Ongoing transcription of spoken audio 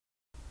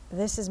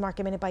This is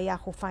Market Minute by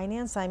Yahoo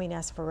Finance. I'm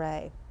Ines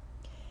Ferre.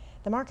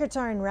 The markets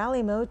are in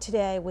rally mode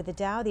today with the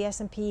Dow, the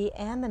S&P,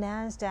 and the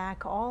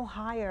Nasdaq all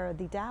higher.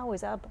 The Dow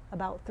is up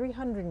about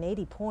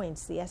 380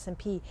 points. The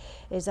S&P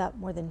is up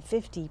more than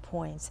 50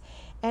 points.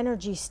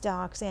 Energy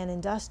stocks and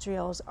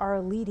industrials are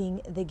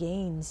leading the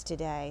gains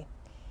today.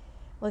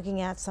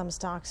 Looking at some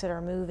stocks that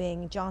are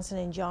moving,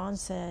 Johnson &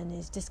 Johnson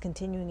is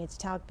discontinuing its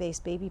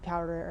talc-based baby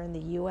powder in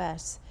the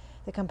U.S.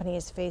 The company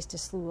has faced a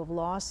slew of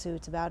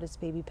lawsuits about its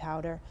baby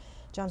powder.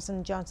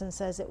 Johnson & Johnson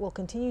says it will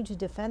continue to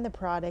defend the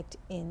product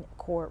in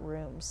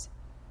courtrooms.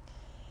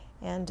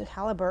 And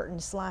Halliburton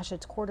slashed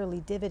its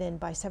quarterly dividend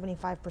by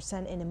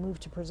 75% in a move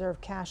to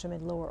preserve cash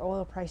amid lower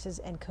oil prices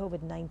and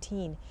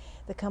COVID-19.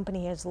 The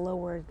company has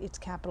lowered its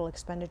capital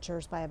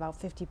expenditures by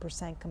about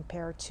 50%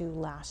 compared to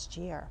last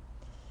year.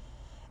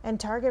 And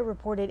Target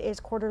reported its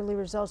quarterly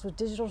results with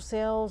digital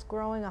sales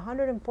growing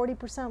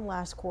 140%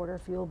 last quarter,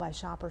 fueled by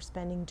shopper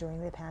spending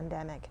during the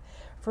pandemic.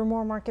 For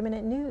more Market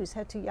Minute news,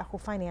 head to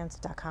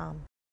yahoofinance.com.